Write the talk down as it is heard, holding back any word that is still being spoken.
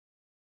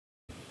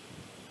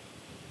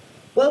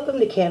Welcome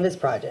to Canvas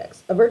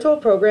Projects, a virtual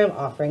program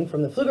offering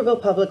from the Pflugerville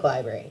Public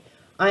Library.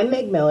 I'm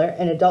Meg Miller,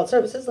 an Adult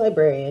Services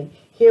Librarian,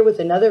 here with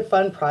another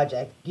fun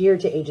project geared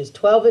to ages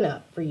 12 and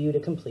up for you to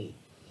complete.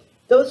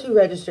 Those who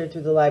registered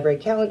through the library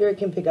calendar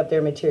can pick up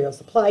their material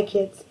supply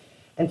kits,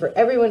 and for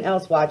everyone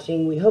else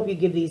watching, we hope you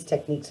give these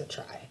techniques a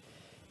try.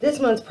 This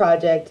month's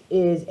project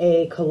is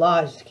a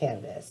collaged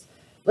canvas.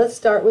 Let's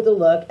start with a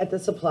look at the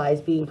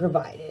supplies being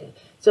provided.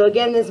 So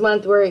again, this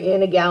month we're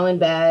in a gallon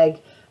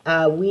bag.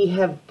 We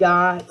have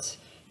got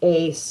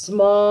a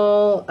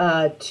small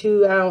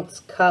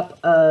 2-ounce cup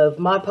of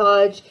Mod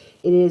Podge.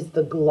 It is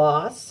the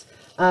gloss.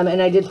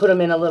 And I did put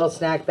them in a little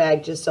snack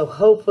bag just so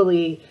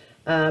hopefully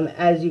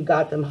as you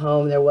got them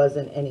home there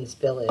wasn't any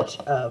spillage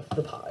of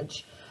the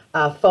Podge.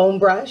 Foam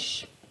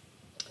brush.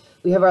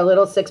 We have our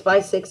little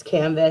 6x6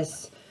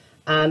 canvas.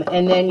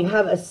 And then you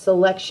have a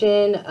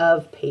selection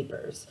of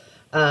papers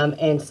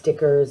and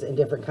stickers and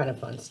different kind of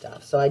fun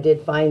stuff. So I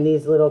did find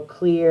these little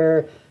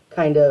clear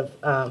kind of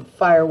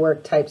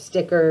firework type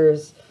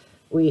stickers.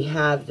 We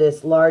have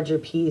this larger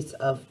piece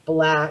of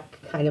black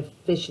kind of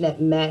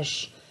fishnet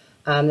mesh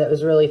that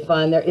was really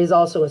fun. There is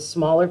also a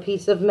smaller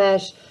piece of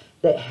mesh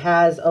that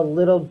has a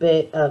little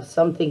bit of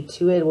something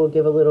to it. We'll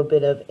give a little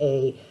bit of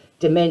a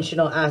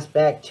dimensional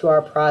aspect to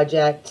our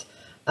project.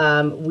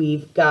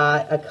 We've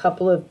got a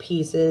couple of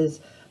pieces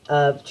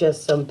of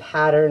just some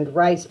patterned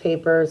rice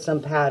paper,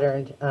 some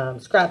patterned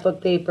scrapbook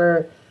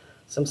paper,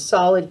 some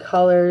solid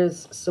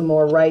colors, some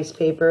more rice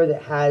paper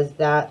that has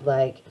that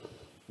like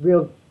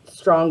real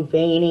strong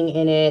veining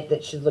in it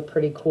that should look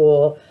pretty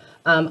cool.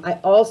 I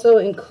also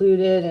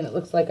included, and it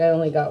looks like I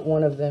only got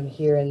one of them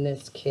here in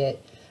this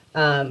kit,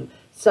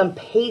 some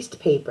paste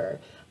paper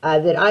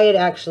that I had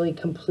actually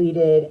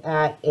completed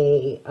at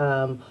a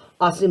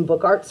Austin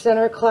Book Art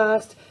Center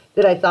class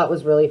that I thought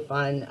was really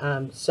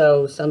fun.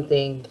 So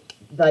something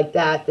like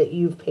that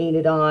you've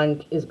painted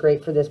on is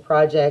great for this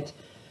project.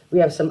 We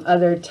have some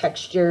other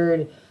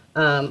textured,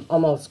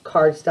 almost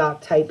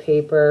cardstock type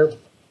paper.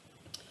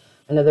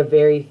 Another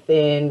very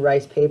thin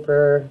rice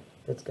paper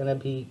that's going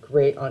to be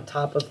great on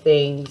top of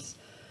things.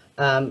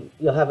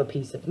 You'll have a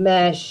piece of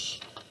mesh,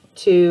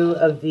 2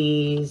 of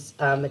these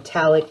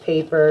metallic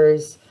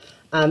papers,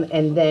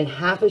 and then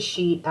half a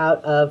sheet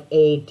out of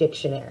a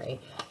dictionary.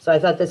 So I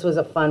thought this was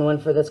a fun one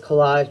for this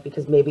collage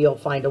because maybe you'll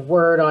find a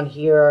word on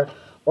here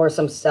or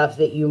some stuff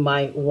that you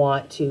might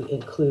want to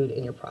include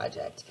in your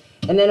project.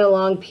 And then a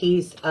long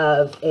piece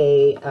of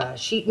a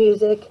sheet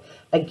music.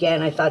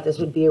 Again, I thought this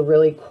would be a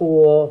really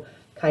cool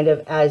kind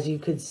of, as you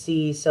could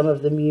see, some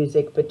of the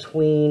music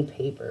between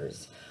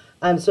papers.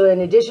 So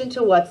in addition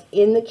to what's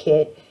in the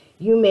kit,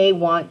 you may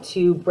want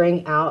to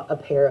bring out a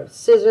pair of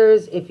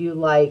scissors if you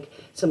like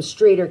some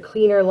straighter,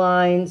 cleaner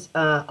lines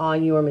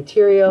on your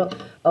material.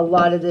 A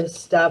lot of this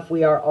stuff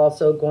we are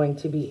also going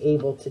to be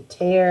able to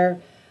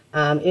tear.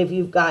 If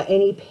you've got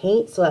any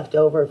paints left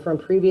over from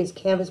previous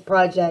canvas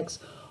projects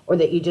or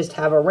that you just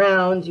have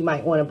around, you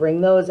might want to bring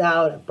those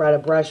out. I brought a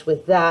brush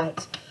with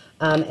that.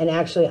 And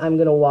actually, I'm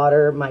going to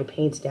water my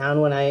paints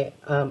down when I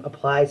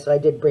apply. So I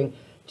did bring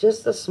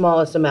just the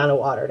smallest amount of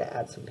water to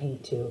add some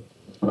paint to.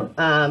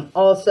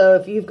 Also,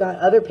 if you've got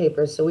other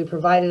papers, so we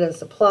provided a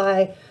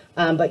supply,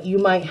 but you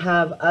might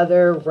have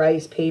other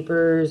rice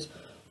papers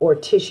or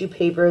tissue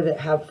paper that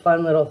have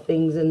fun little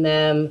things in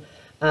them.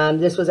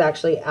 This was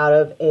actually out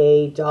of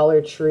a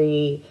Dollar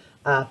Tree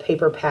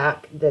paper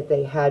pack that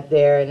they had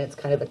there, and it's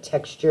kind of a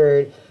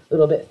textured,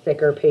 little bit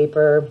thicker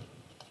paper.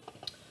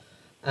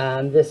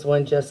 This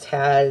one just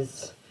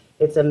has,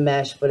 it's a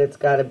mesh, but it's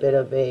got a bit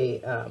of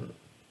a,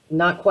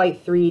 not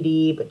quite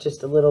 3D, but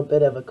just a little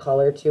bit of a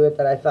color to it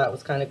that I thought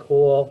was kind of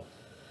cool.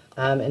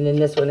 And then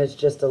this one is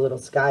just a little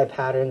sky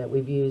pattern that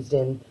we've used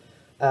in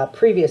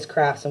previous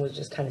crafts and was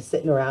just kind of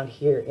sitting around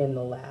here in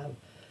the lab.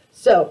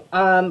 So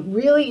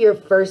really your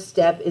first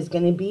step is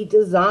going to be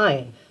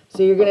design.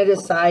 So you're going to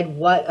decide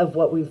what of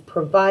what we've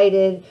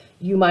provided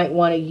you might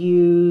want to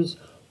use,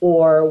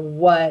 or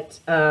what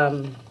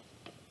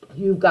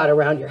you've got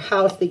around your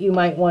house that you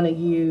might want to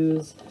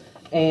use.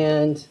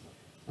 And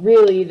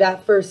really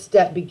that first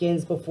step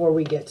begins before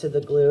we get to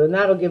the glue, and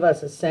that'll give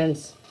us a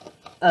sense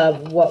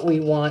of what we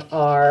want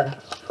our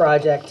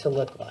project to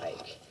look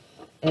like.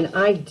 And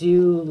I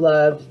do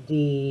love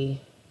the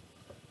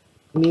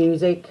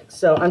music,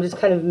 so I'm just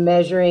kind of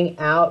measuring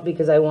out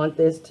because I want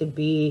this to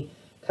be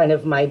kind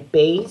of my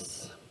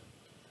base.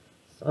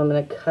 So I'm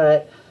going to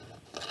cut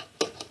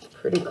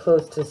pretty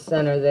close to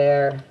center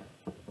there,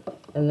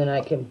 and then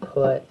I can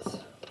put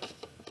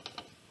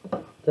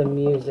the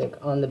music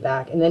on the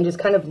back, and then just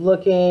kind of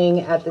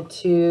looking at the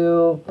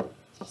 2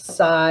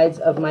 sides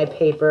of my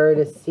paper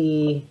to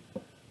see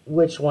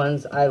which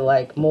ones I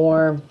like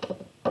more.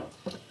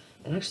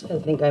 And actually I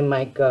think I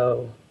might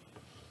go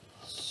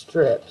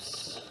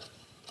strips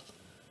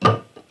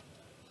because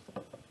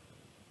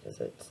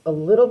it's a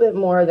little bit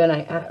more than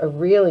I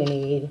really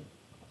need,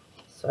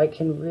 so I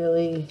can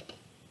really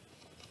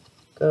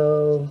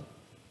go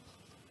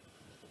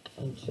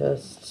and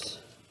just,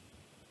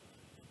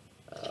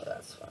 oh,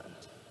 that's fun.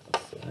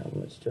 Let's see, how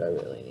much do I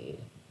really need?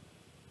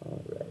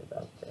 Oh, right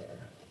about there.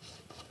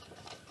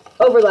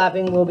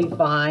 Overlapping will be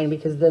fine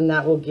because then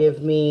that will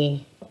give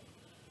me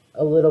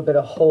a little bit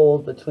of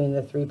hold between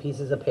the 3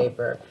 pieces of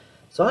paper.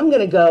 So I'm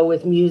going to go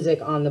with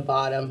music on the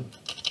bottom.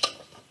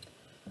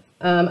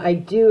 I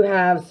do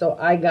have, so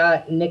I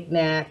got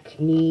knick-knack,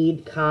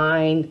 need,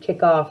 kind,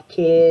 kick-off,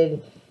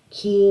 kid,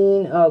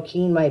 keen. Oh,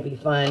 keen might be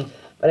fun.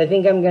 But I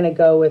think I'm going to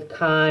go with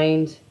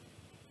kind.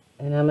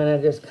 And I'm going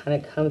to just kind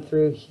of come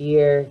through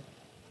here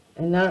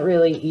and not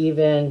really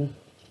even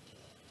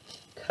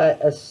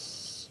cut a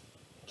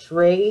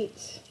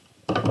straight.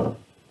 And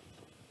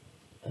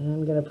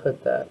I'm going to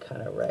put that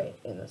kind of right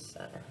in the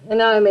center. And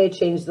now I may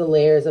change the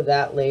layers of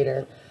that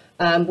later.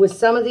 With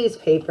some of these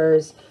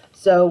papers,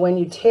 so when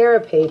you tear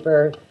a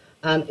paper,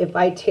 if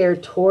I tear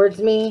towards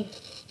me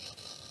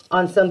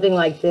on something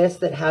like this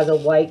that has a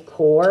white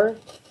core,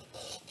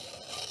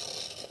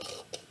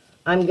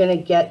 I'm going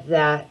to get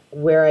that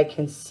where I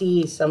can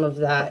see some of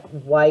that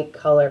white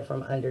color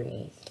from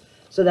underneath.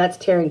 So that's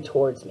tearing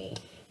towards me.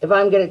 If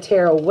I'm going to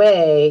tear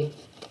away,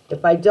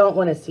 if I don't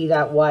want to see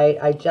that white,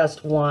 I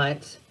just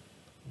want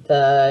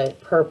the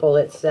purple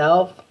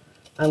itself,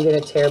 I'm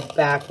going to tear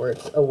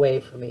backwards away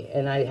from me,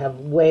 and I have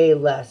way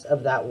less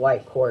of that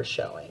white core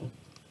showing.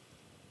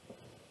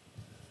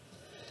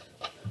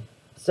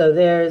 So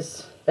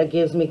that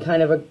gives me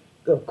kind of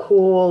a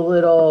cool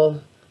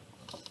little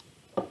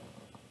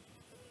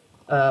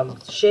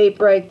shape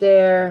right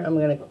there. I'm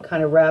going to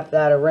kind of wrap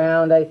that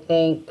around, I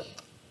think.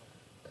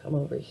 Come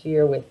over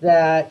here with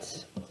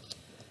that.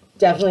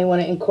 Definitely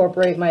want to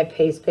incorporate my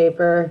paste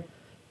paper.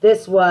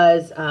 This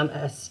was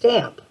a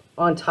stamp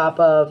on top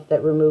of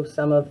that removed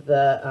some of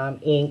the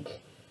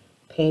ink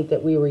paint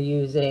that we were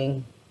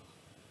using.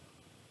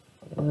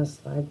 I'm going to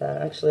slide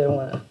that. Actually, I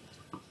want to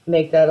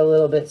make that a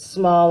little bit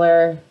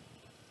smaller.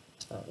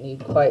 I don't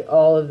need quite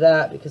all of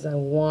that because I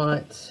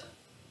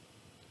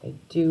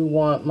do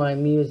want my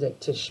music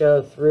to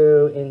show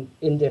through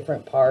in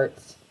different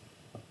parts.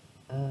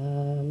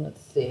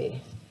 Let's see.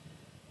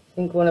 I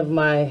think one of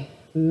my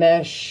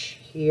mesh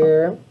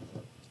here.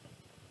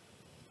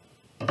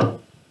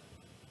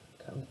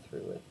 Come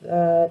through with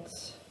that.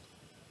 Let's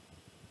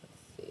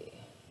see.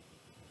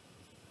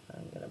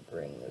 I'm going to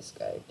bring this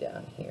guy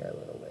down here a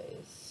little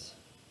ways.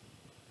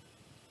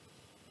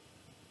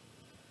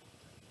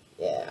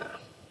 Yeah.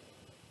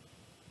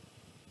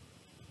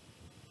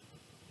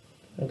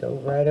 I'm going to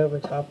go right over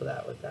top of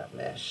that with that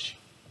mesh.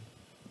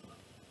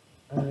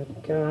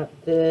 I've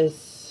got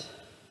this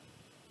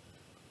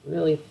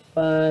really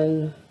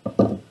fun.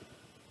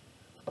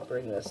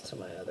 Bring this to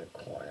my other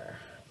corner.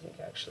 I think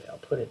actually I'll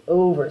put it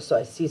over so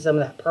I see some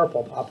of that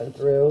purple popping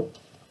through.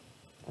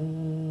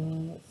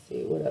 Let's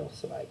see, what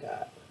else have I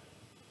got?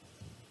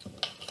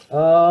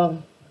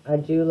 Oh, I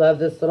do love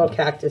this little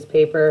cactus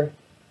paper.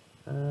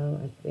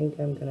 I think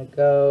I'm going to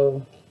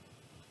go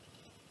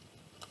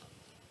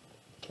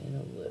in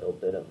a little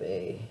bit of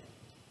a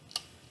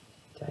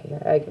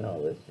diagonal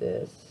with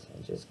this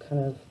and just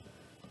kind of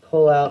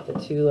pull out the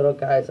 2 little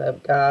guys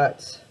I've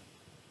got.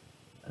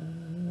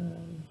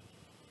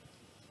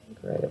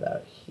 Right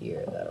about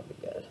here, that'll be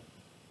good.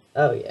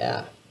 Oh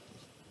yeah.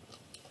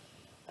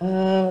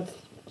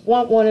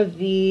 Want one of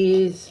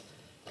these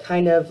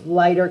kind of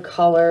lighter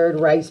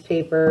colored rice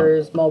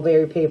papers,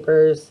 mulberry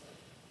papers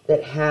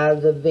that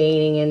have the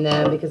veining in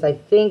them, because I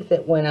think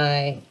that when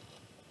I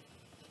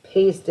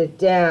paste it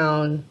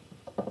down,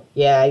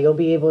 yeah, you'll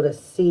be able to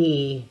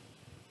see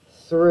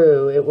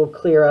through. It will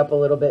clear up a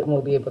little bit and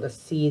we'll be able to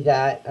see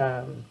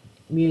that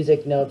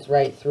music notes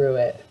right through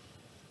it.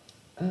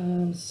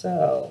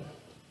 So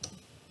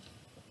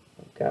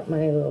I've got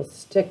my little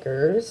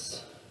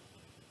stickers.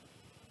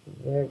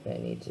 They're going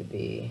to need to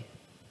be,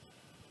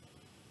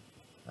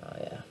 oh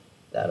yeah,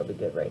 that'll be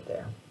good right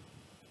there.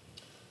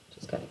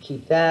 Just kind of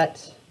keep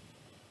that.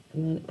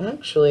 And then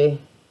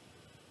actually,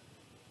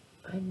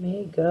 I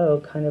may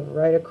go kind of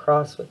right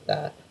across with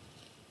that.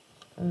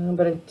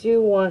 But I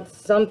do want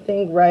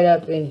something right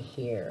up in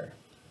here.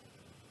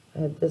 I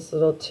have this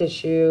little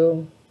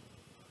tissue.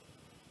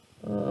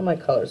 Oh, my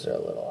colors are a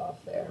little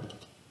off there.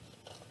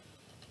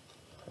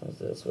 How's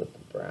this with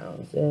the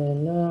browns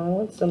in? No, I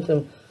want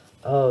something.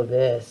 Oh,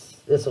 this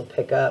will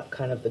pick up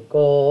kind of the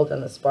gold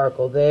and the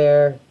sparkle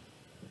there.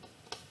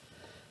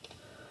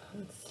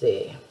 Let's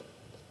see.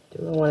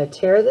 Do I want to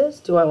tear this?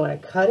 Do I want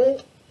to cut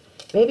it?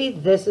 Maybe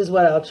this is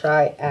what I'll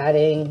try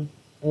adding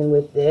in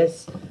with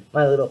this,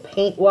 my little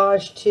paint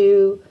wash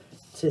to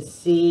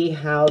see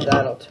how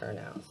that'll turn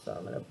out. So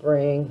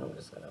I'm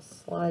just going to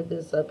slide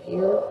this up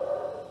here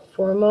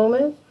for a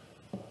moment.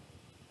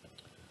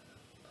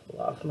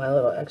 Pull off my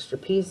little extra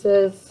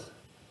pieces.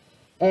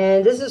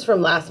 And this is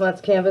from last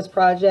month's canvas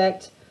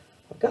project.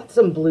 I've got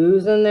some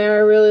blues in there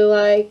I really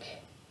like.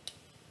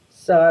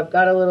 So I've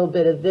got a little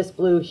bit of this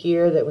blue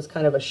here that was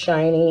kind of a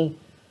shiny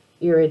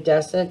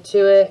iridescent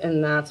to it,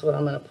 and that's what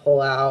I'm going to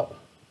pull out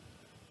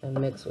and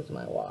mix with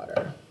my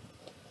water.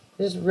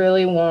 I just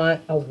really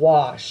want a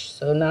wash,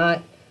 so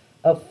not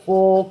a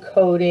full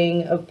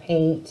coating of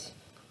paint,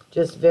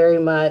 just very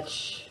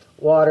much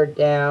watered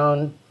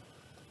down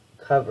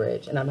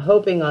coverage. And I'm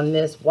hoping on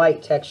this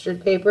white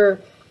textured paper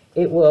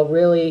it will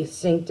really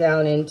sink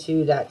down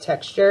into that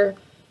texture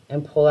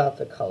and pull out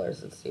the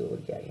colors. Let's see what we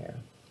get here.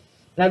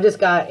 And I've just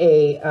got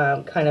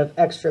a kind of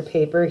extra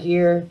paper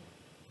here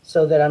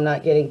so that I'm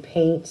not getting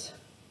paint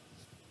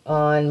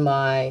on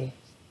my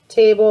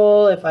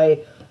table. If I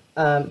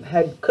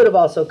could have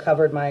also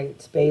covered my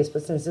space,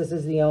 but since this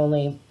is the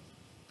only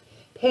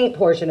paint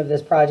portion of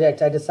this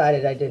project, I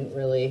decided I didn't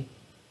really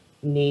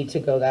need to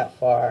go that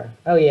far.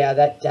 Oh yeah,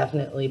 that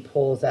definitely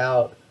pulls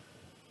out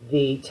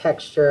the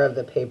texture of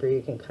the paper.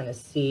 You can kind of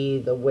see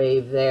the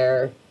wave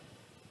there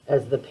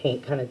as the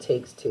paint kind of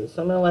takes to.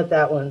 So I'm going to let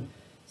that one,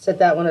 set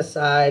that one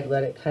aside,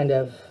 let it kind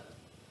of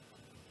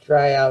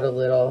dry out a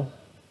little.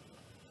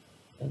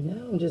 And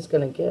now I'm just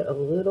going to get a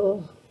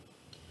little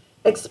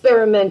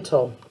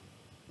experimental.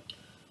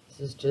 This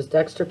is just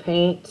extra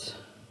paint.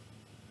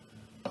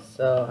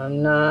 So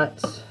I'm not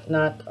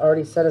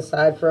already set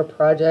aside for a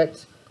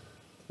project.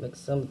 Mix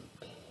some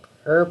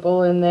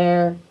purple in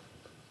there.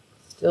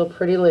 Still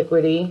pretty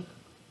liquidy.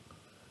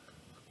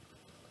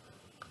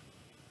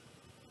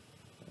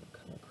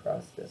 Come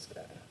across this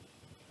guy.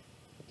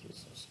 Do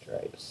some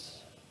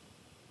stripes.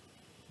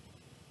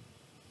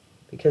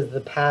 Because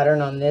the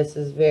pattern on this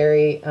is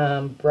very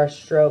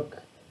brush stroke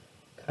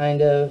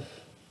kind of.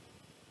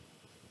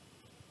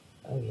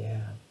 Oh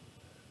yeah.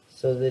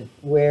 So that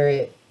where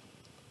it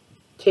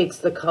takes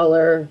the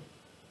color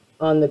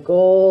on the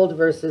gold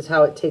versus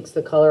how it takes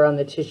the color on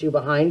the tissue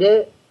behind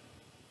it.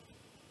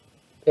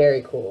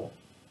 Very cool.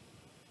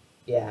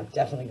 Yeah, I'm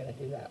definitely going to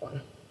do that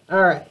one.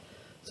 All right.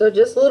 So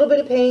just a little bit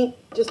of paint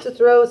just to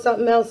throw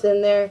something else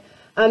in there.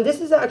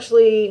 This is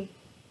actually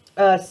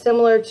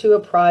similar to a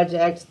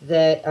project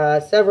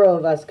that several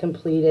of us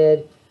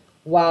completed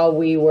while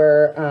we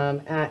were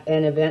at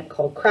an event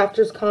called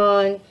Crafters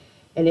Con.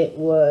 And it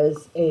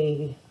was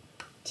a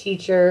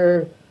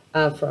teacher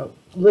from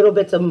Little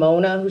Bits of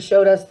Mona who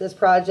showed us this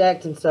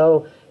project. And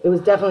so it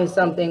was definitely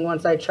something,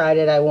 once I tried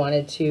it, I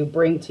wanted to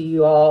bring to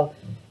you all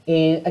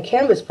in a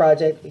canvas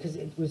project because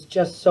it was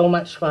just so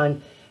much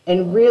fun.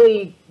 And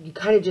really, you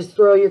kind of just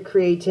throw your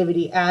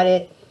creativity at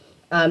it.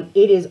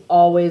 It is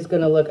always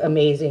going to look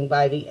amazing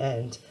by the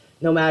end,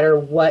 no matter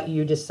what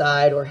you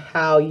decide or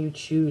how you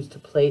choose to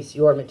place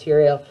your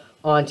material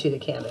onto the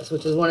canvas,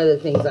 which is one of the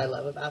things I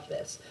love about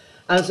this.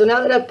 So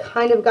now that I've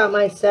kind of got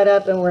my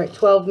setup and we're at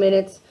 12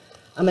 minutes,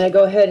 I'm going to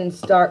go ahead and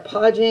start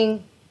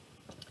podging.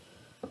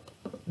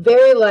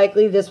 Very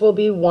likely this will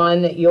be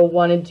one that you'll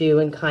want to do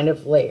in kind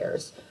of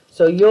layers.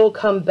 So you'll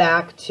come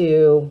back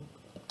to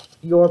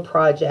your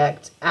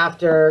project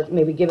after,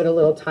 maybe give it a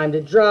little time to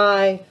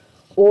dry,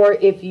 or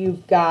if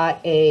you've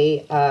got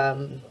a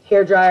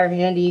hair dryer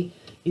handy,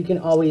 you can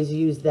always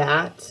use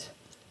that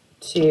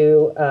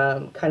to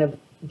kind of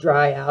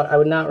dry out. I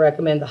would not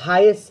recommend the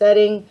highest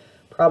setting,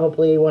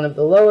 probably one of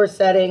the lower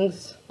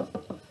settings.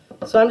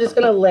 So I'm just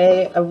going to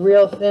lay a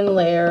real thin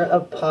layer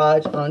of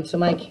podge onto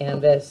my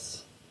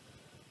canvas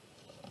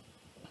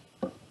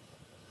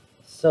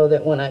so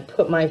that when I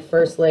put my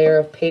first layer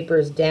of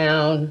papers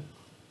down,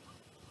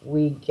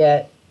 we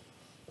get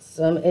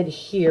some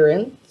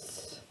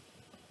adherence.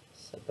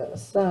 Set that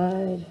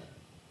aside.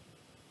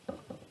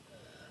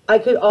 I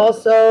could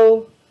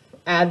also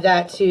add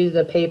that to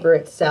the paper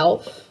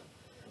itself,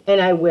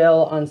 and I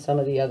will on some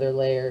of the other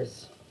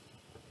layers.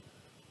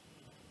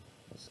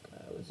 This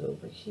guy was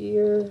over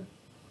here.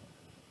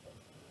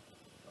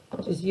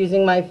 Just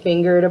using my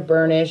finger to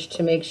burnish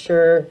to make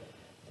sure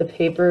the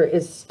paper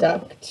is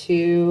stuck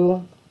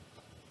to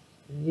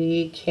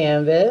the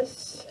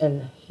canvas.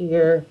 And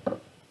here I'm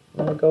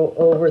going to go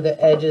over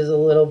the edges a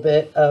little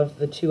bit of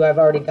the two I've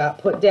already got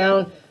put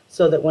down,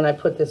 so that when I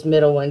put this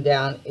middle one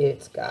down,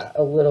 it's got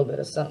a little bit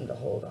of something to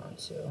hold on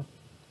to.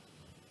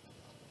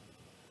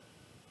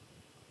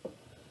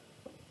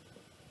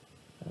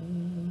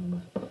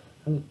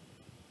 I'm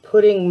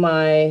putting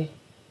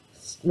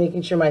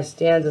making sure my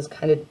stanzas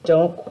kind of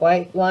don't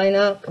quite line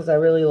up because I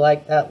really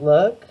like that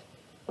look.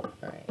 All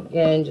right,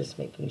 again, just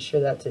making sure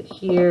that's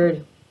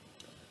adhered.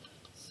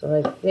 So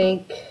I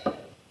think you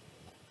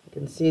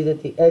can see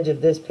that the edge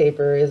of this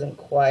paper isn't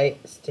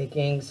quite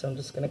sticking, so I'm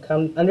just going to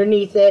come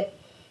underneath it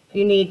if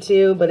you need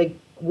to, but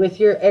with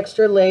your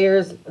extra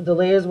layers, the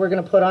layers we're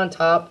going to put on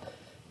top,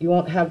 you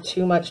won't have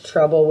too much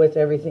trouble with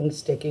everything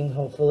sticking,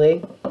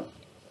 hopefully.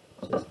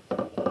 Just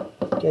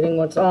getting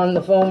what's on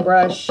the foam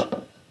brush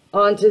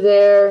onto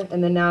there,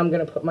 and then now I'm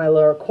going to put my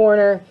lower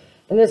corner,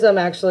 and this I'm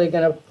actually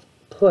going to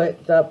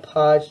put the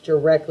podge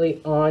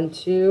directly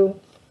onto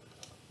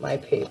my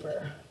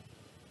paper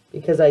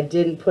because I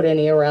didn't put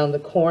any around the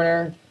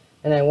corner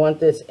and I want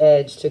this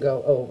edge to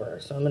go over,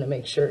 so I'm going to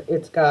make sure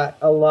it's got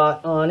a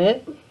lot on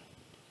it.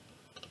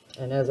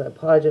 And as I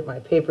podge it, my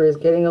paper is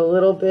getting a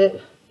little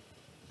bit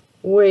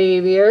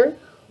wavier,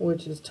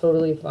 which is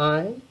totally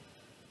fine,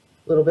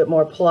 a little bit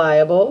more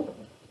pliable.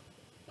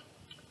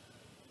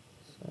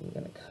 I'm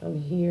going to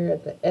come here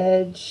at the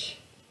edge,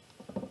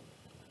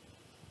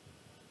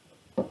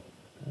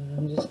 and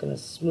I'm just going to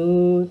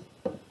smooth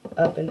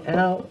up and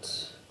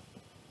out,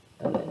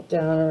 and then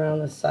down around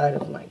the side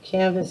of my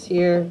canvas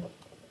here.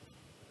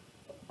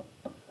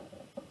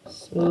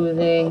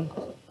 smoothing.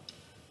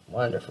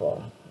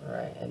 Wonderful. All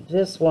right, and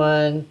this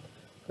one,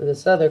 for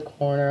this other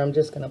corner, I'm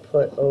just going to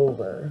put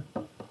over.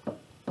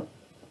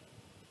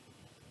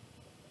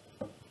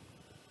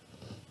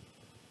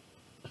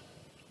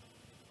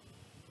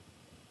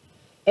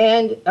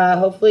 And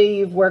hopefully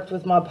you've worked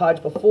with Mod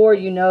Podge before.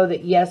 You know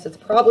that, yes, it's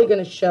probably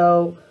going to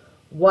show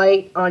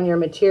white on your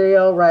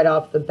material right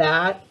off the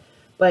bat,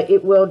 but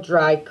it will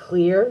dry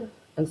clear,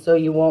 and so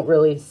you won't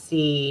really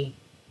see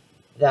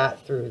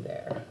that through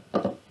there.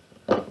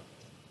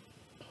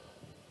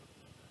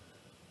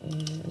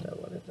 And I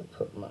wanted to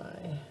put my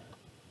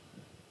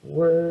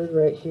word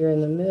right here in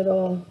the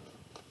middle.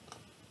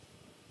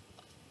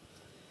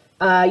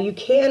 You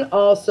can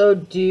also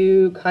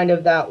do kind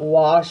of that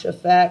wash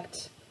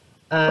effect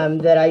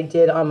that I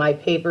did on my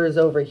papers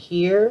over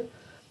here,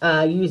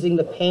 using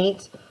the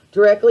paint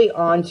directly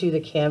onto the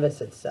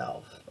canvas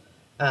itself.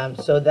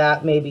 So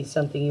that may be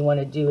something you want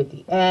to do at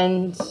the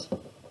end.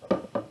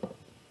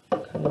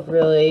 Kind of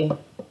really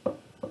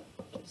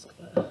just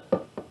gonna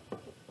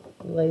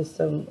lay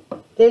some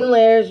thin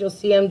layers. You'll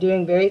see I'm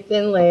doing very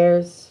thin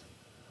layers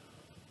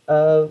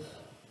of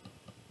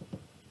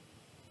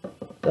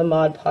the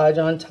Mod Podge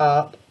on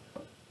top.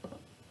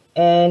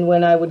 And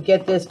when I would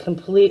get this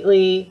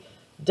completely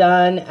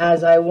done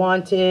as I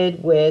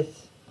wanted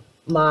with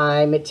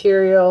my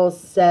materials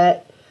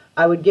set,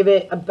 I would give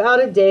it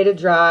about a day to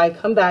dry,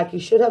 come back. You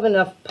should have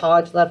enough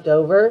podge left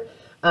over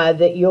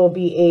that you'll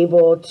be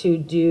able to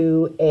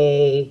do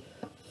a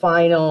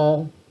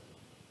final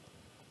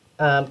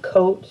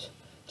coat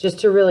just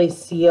to really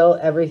seal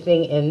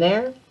everything in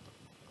there.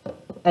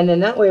 And then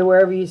that way,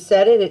 wherever you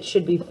set it, it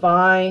should be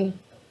fine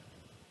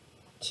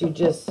to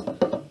just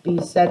be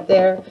set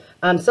there.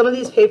 Some of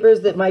these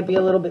papers that might be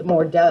a little bit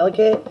more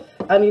delicate,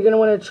 you're going to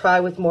want to try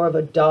with more of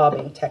a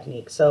daubing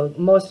technique. So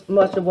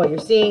much of what you're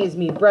seeing is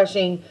me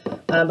brushing,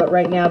 but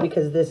right now,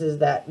 because this is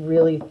that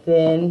really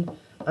thin,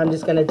 I'm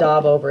just going to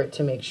daub over it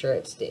to make sure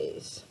it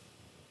stays.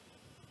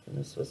 And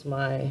this was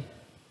my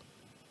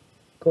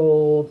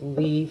gold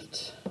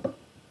leafed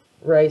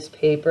rice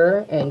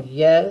paper, and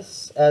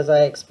yes, as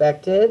I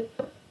expected,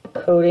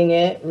 coating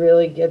it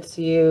really gets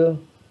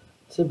you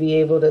to be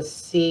able to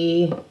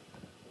see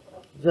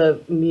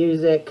the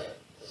music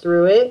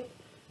through it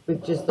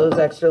with just those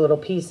extra little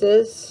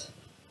pieces.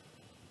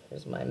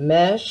 Here's my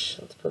mesh.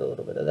 Let's put a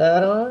little bit of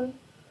that on.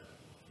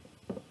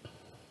 I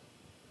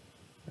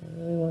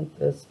really want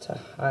this to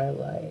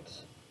highlight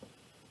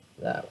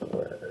that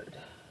word.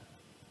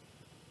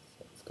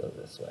 So let's go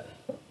this way.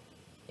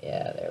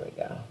 Yeah, there we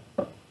go.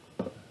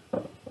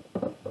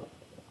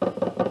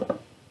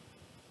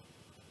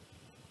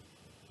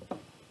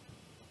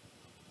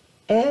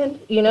 And,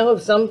 you know,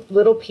 if some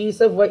little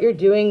piece of what you're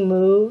doing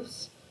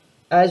moves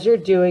as you're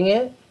doing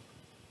it,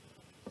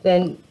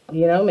 then,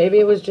 you know, maybe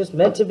it was just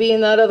meant to be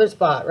in that other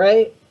spot,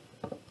 right?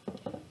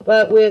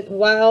 But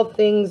while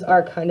things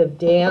are kind of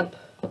damp,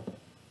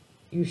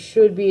 you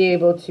should be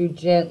able to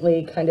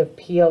gently kind of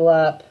peel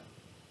up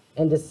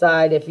and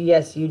decide if,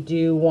 yes, you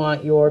do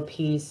want your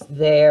piece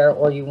there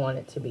or you want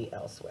it to be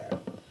elsewhere.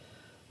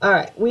 All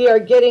right, we are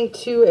getting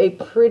to a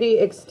pretty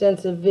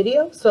extensive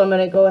video, so I'm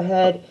going to go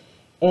ahead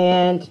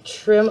and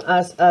trim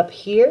us up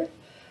here.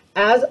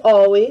 As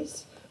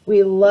always,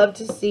 we love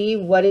to see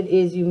what it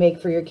is you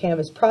make for your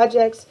Canvas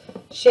projects.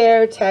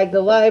 Share, tag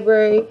the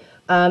library,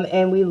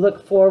 and we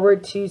look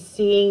forward to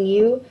seeing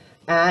you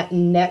at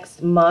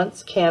next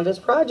month's Canvas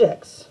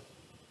projects.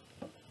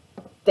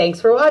 Thanks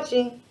for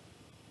watching.